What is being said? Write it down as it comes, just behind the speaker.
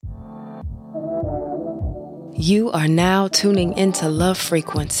You are now tuning into Love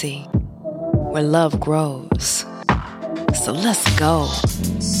Frequency, where love grows. So let's go.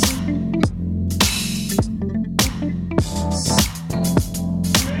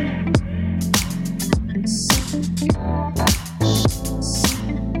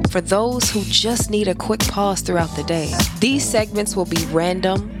 For those who just need a quick pause throughout the day, these segments will be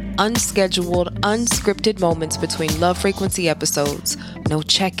random, unscheduled, unscripted moments between Love Frequency episodes. No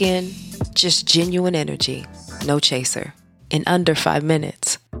check-in, just genuine energy. No chaser. In under 5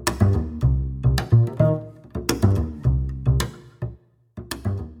 minutes.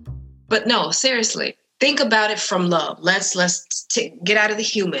 But no, seriously, think about it from love. Let's get out of the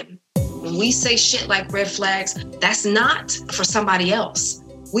human. When we say shit like red flags, that's not for somebody else.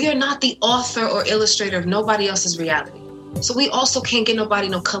 We are not the author or illustrator of nobody else's reality. So we also can't get nobody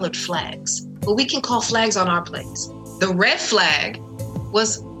no colored flags. But we can call flags on our place. The red flag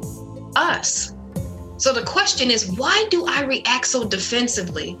was us. So the question is, why do I react so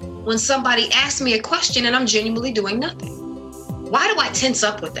defensively when somebody asks me a question and I'm genuinely doing nothing? Why do I tense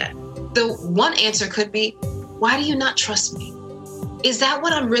up with that? The one answer could be, why do you not trust me? Is that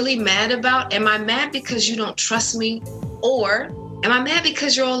what I'm really mad about? Am I mad because you don't trust me? Or am I mad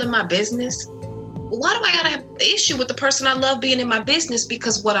because you're all in my business? Why do I gotta have an issue with the person I love being in my business?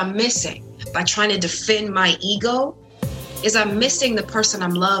 Because what I'm missing by trying to defend my ego is I'm missing the person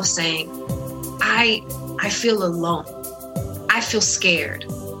I'm love saying, I feel alone. I feel scared.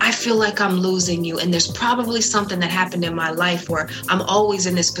 I feel like I'm losing you. And there's probably something that happened in my life where I'm always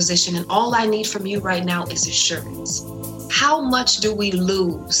in this position and all I need from you right now is assurance. How much do we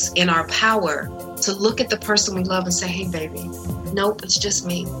lose in our power to look at the person we love and say, hey, baby, nope, it's just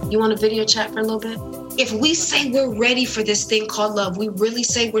me. You want a video chat for a little bit? If we say we're ready for this thing called love, we really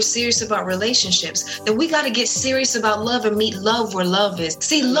say we're serious about relationships, then we got to get serious about love and meet love where love is.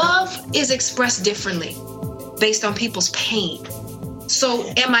 See, love is expressed differently based on people's pain. So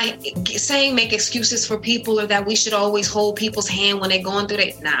am I saying make excuses for people or that we should always hold people's hand when they're going through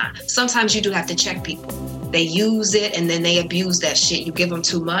it? Nah, sometimes you do have to check people. They use it and then they abuse that shit. You give them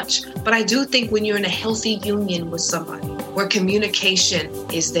too much. But I do think when you're in a healthy union with somebody where communication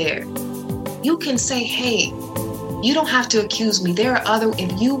is there, you can say, hey, you don't have to accuse me. There are other,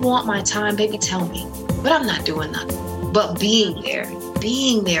 if you want my time, baby, tell me. But I'm not doing nothing. But being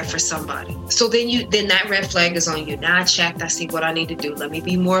there for somebody. So then that red flag is on you. Now I checked, I see what I need to do. Let me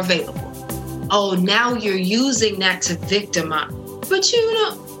be more available. Oh, now you're using that to victimize. But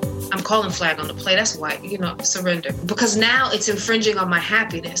I'm calling flag on the play. That's why, surrender. Because now it's infringing on my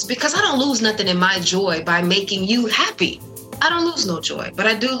happiness. Because I don't lose nothing in my joy by making you happy. I don't lose no joy. But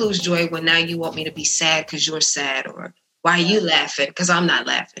I do lose joy when now you want me to be sad because you're sad. Or why are you laughing? Because I'm not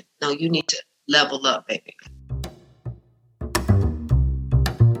laughing. No, you need to level up, baby.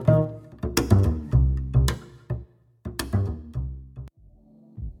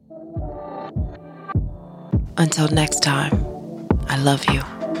 Until next time, I love you.